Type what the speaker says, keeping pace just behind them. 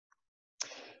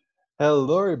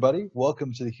Hello, everybody.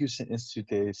 Welcome to the Houston Institute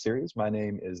Data Series. My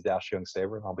name is Dash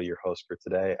Youngsaver, and I'll be your host for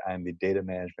today. I'm the Data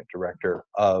Management Director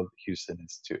of Houston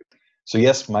Institute. So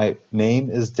yes, my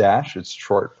name is Dash. It's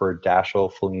short for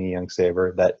Dashiell Fellini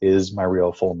Youngsaver. That is my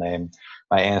real full name.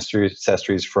 My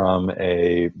ancestry is from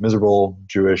a miserable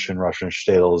Jewish and Russian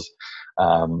shtetls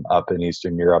up in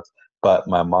Eastern Europe. But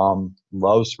my mom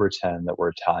loves to pretend that we're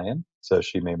Italian, so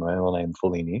she made my middle name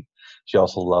Fellini. She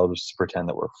also loves to pretend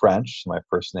that we're French. So my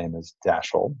first name is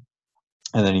Dashiell.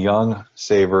 And then Young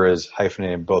Saver is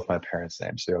hyphenated both my parents'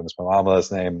 names. So Young is my mom's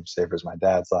last name, Saver is my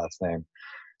dad's last name.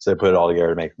 So I put it all together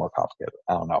to make it more complicated.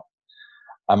 I don't know.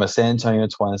 I'm a San Antonio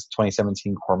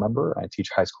 2017 core member. I teach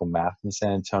high school math in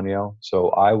San Antonio. So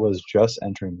I was just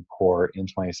entering the core in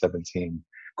 2017,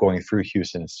 going through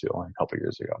Houston Institute only a couple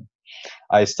years ago.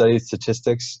 I studied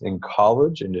statistics in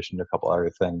college in addition to a couple other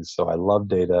things. So I love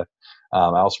data. I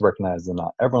also recognize that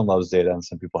not everyone loves data, and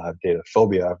some people have data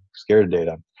phobia, scared of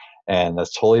data, and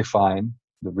that's totally fine.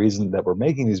 The reason that we're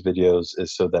making these videos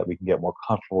is so that we can get more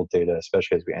comfortable with data,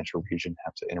 especially as we enter a region,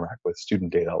 have to interact with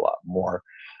student data a lot more.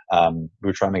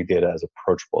 We're trying to make data as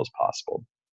approachable as possible.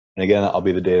 And again, I'll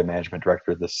be the data management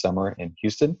director this summer in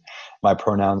Houston. My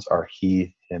pronouns are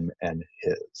he, him, and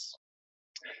his.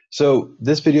 So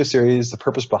this video series, the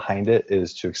purpose behind it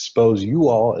is to expose you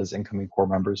all as incoming core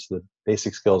members to the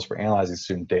basic skills for analyzing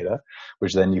student data,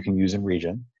 which then you can use in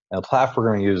region. And the platform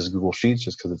we're going to use is Google Sheets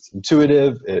just because it's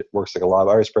intuitive, it works like a lot of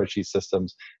other spreadsheet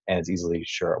systems, and it's easily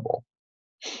shareable.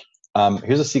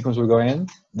 Here's a sequence we're going in.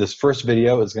 This first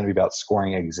video is going to be about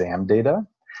scoring exam data.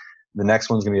 The next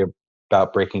one's going to be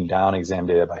about breaking down exam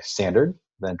data by standard,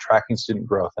 then tracking student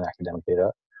growth and academic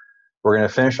data. We're going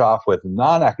to finish off with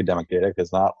non-academic data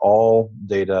because not all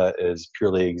data is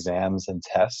purely exams and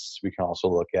tests. We can also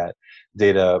look at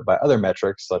data by other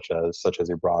metrics such as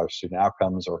your broader student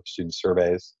outcomes or student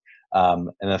surveys.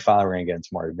 And then finally, we're going to get into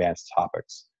more advanced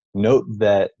topics. Note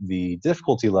that the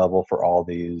difficulty level for all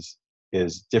these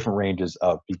is different ranges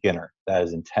of beginner. That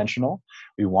is intentional.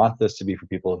 We want this to be for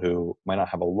people who might not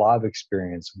have a lot of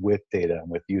experience with data and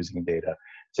with using data,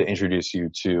 to introduce you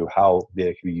to how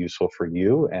data can be useful for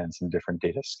you and some different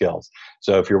data skills.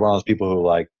 So if you're one of those people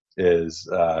who is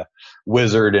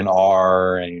wizard in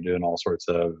R and you're doing all sorts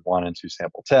of 1 and 2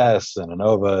 sample tests and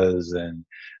ANOVAs and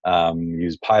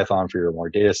use Python for your more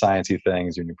data sciencey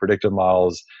things, your new predictive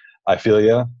models, I feel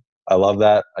you. I love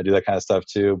that. I do that kind of stuff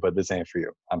too, but this ain't for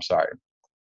you. I'm sorry.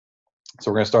 So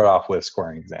we're going to start off with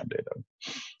scoring exam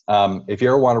data. If you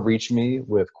ever want to reach me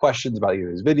with questions about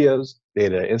either these videos,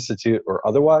 Data Institute, or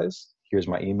otherwise, here's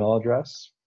my email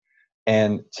address.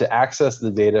 And to access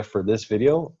the data for this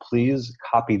video, please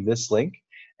copy this link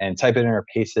and type it in or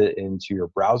paste it into your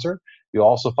browser. You'll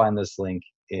also find this link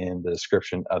in the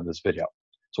description of this video.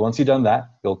 So once you've done that,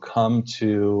 you'll come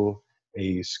to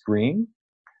a screen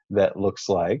that looks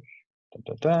like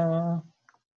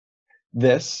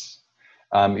this.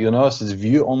 You'll notice it's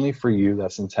view only for you.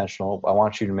 That's intentional. I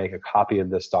want you to make a copy of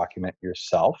this document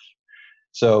yourself.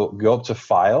 So go up to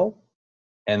File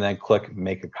and then click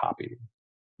Make a Copy.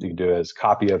 You can do it as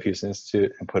copy of Houston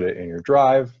Institute and put it in your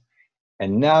drive.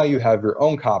 And now you have your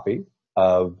own copy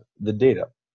of the data.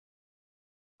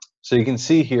 So you can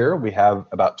see here we have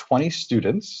about 20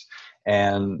 students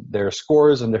and their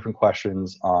scores on different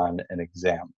questions on an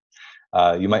exam.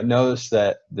 You might notice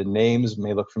that the names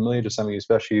may look familiar to some of you,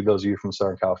 especially those of you from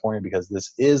Southern California, because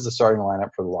this is the starting lineup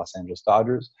for the Los Angeles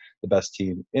Dodgers, the best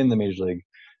team in the Major League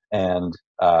and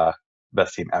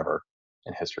best team ever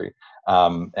in history.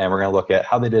 And we're going to look at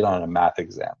how they did on a math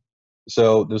exam.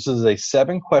 So this is a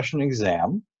 7-question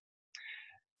exam.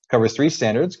 Covers 3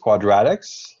 standards: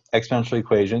 quadratics, exponential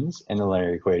equations, and the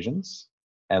linear equations.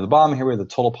 And at the bottom here, we have the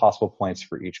total possible points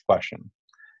for each question.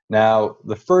 Now,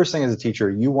 the first thing as a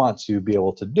teacher you want to be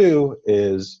able to do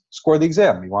is score the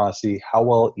exam. You want to see how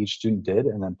well each student did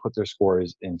and then put their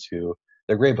scores into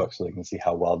their gradebook so they can see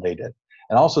how well they did.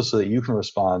 And also so that you can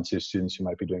respond to students who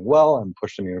might be doing well and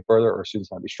push them even further, or students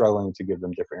might be struggling to give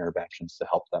them different interventions to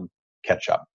help them catch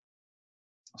up.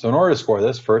 So in order to score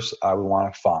this, first I would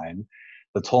want to find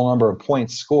the total number of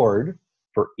points scored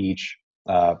for each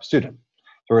student.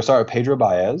 So we're going to start with Pedro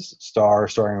Baez, star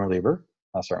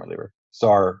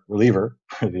reliever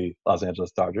for the Los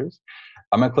Angeles Dodgers.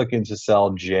 I'm going to click into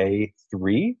cell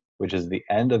J3, which is the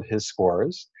end of his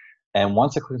scores. And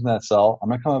once I click in that cell, I'm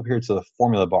going to come up here to the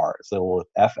formula bar. So with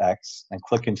FX and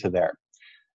click into there.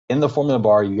 In the formula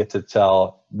bar, you get to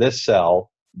tell this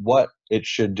cell what it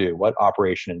should do, what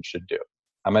operation it should do.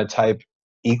 I'm going to type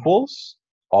equals.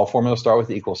 All formulas start with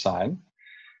the equal sign.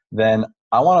 Then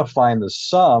I want to find the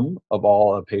sum of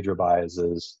all of Pedro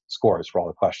Baez's scores for all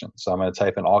the questions. So I'm going to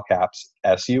type in all caps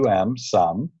SUM,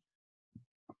 sum,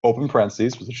 open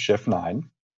parentheses with a shift 9.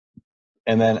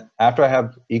 And then after I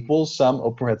have equals sum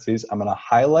open parentheses, I'm going to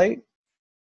highlight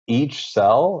each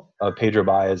cell of Pedro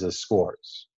Baez's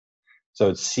scores. So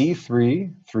it's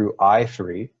C3 through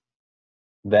I3,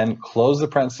 then close the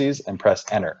parentheses and press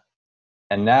enter.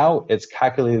 And now it's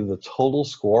calculated the total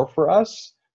score for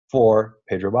us for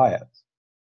Pedro Baez.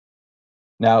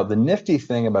 Now, the nifty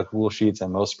thing about Google Sheets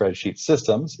and most spreadsheet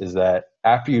systems is that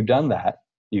after you've done that,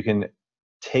 you can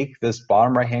take this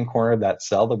bottom right-hand corner of that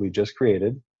cell that we just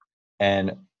created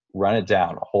and run it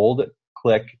down. Hold it,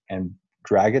 click, and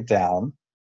drag it down,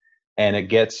 and it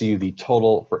gets you the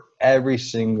total for every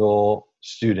single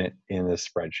student in this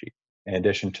spreadsheet, in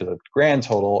addition to the grand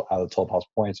total out of the total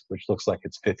possible points, which looks like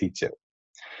it's 52.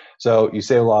 So you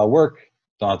save a lot of work,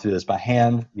 don't have to do this by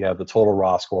hand, you have the total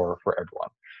raw score for everyone.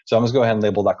 So I'm just going to go ahead and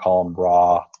label that column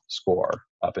raw score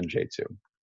up in J2.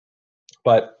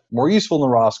 But more useful than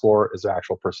the raw score is the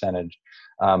actual percentage.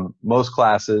 Most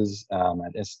classes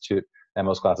at Institute and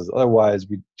most classes otherwise,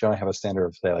 we generally have a standard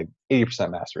of say like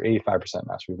 80% master, 85%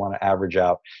 master. We want to average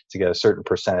out to get a certain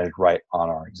percentage right on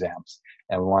our exams.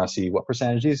 And we want to see what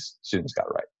percentage these students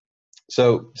got right.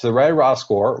 So to write a raw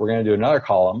score, we're going to do another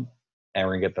column and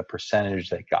we're going to get the percentage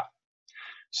they got.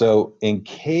 So in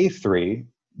K3,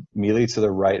 immediately to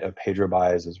the right of Pedro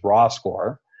Baez's raw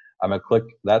score, I'm going to click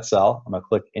that cell. I'm going to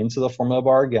click into the formula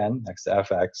bar again next to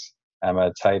FX. I'm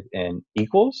going to type in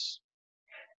equals.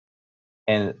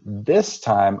 And this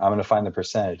time, I'm going to find the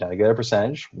percentage. Now, to get a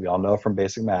percentage, we all know from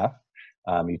basic math,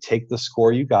 you take the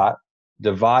score you got,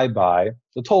 divide by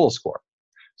the total score.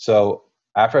 So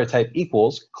after I type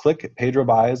equals, click Pedro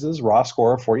Baez's raw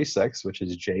score of 46, which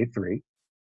is J3.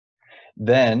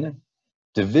 Then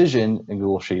division in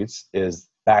Google Sheets is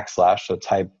backslash, so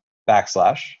type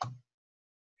backslash.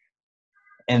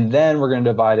 And then we're going to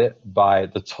divide it by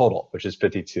the total, which is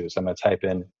 52. So I'm going to type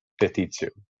in 52.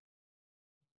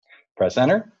 Press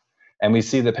enter, and we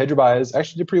see that Pedro Baez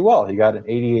actually did pretty well. He got an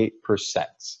 88%.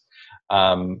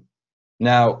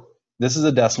 Now, this is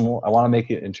a decimal. I want to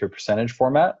make it into a percentage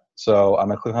format. So I'm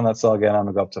going to click on that cell again. I'm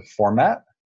going to go up to format.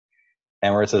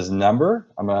 And where it says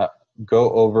number, I'm going to go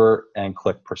over and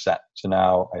click percent. So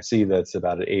now I see that it's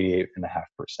about an 88.5%.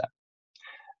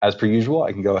 As per usual,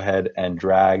 I can go ahead and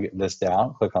drag this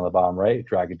down, click on the bottom right,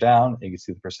 drag it down, and you can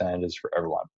see the percentages for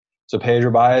everyone. So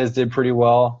Pedro Baez did pretty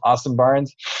well. Austin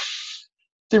Barnes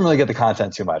didn't really get the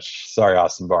content too much. Sorry,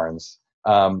 Austin Barnes.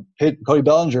 Cody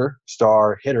Bellinger,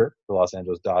 star hitter for Los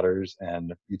Angeles Dodgers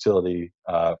and utility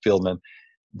fieldman,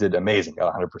 did amazing,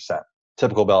 got 100%.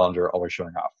 Typical Bellinger, always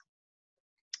showing off.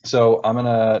 So I'm going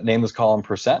to name this column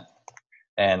percent,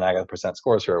 and I got the percent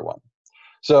scores for everyone.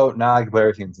 So now I can put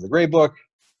everything into the grade book.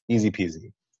 Easy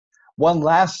peasy. One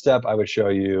last step I would show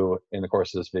you in the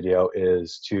course of this video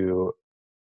is to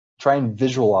try and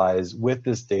visualize with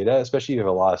this data, especially if you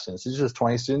have a lot of students. It's just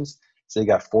 20 students, say you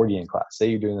got 40 in class. Say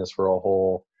you're doing this for a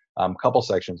whole couple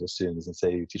sections of students, and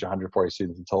say you teach 140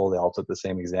 students in total, they all took the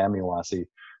same exam. You want to see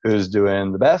who's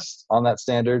doing the best on that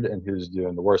standard and who's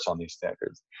doing the worst on these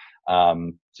standards.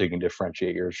 So you can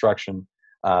differentiate your instruction.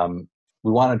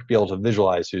 We want to be able to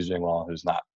visualize who's doing well and who's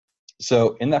not.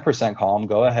 So in that percent column,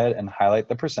 go ahead and highlight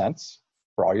the percents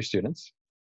for all your students.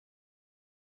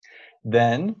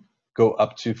 Then go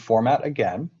up to format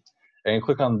again and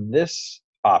click on this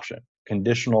option,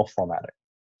 conditional formatting.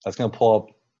 That's going to pull up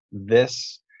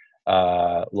this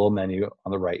little menu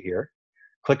on the right here.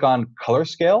 Click on color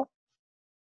scale,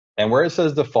 and where it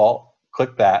says default,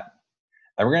 click that.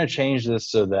 And we're going to change this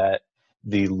so that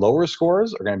the lower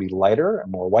scores are going to be lighter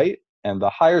and more white, and the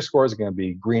higher scores are going to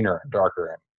be greener and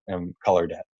darker and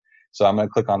colored in. So I'm going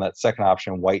to click on that second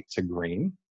option, white to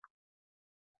green.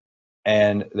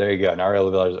 And there you go. Now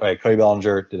Cody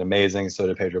Bellinger did amazing. So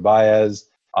did Pedro Baez.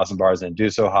 Austin Barnes didn't do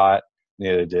so hot.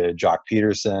 Neither did Jock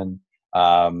Peterson.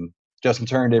 Justin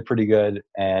Turner did pretty good.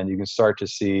 And you can start to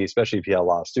see, especially if you have a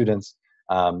lot of students,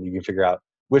 you can figure out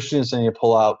which students do I need to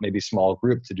pull out, maybe small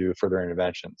group to do further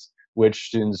interventions. Which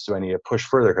students do I need to push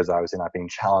further because obviously not being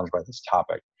challenged by this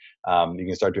topic. You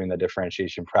can start doing the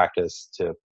differentiation practice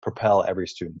to propel every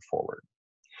student forward.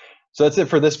 So that's it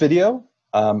for this video.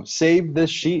 Save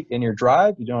this sheet in your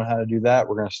drive. If you don't know how to do that,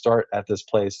 we're going to start at this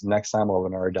place next time. We'll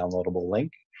have another downloadable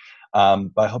link.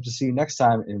 But I hope to see you next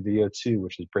time in video 2,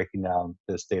 which is breaking down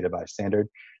this data by standard.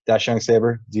 Dash Young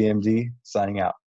Saber, DMD, signing out.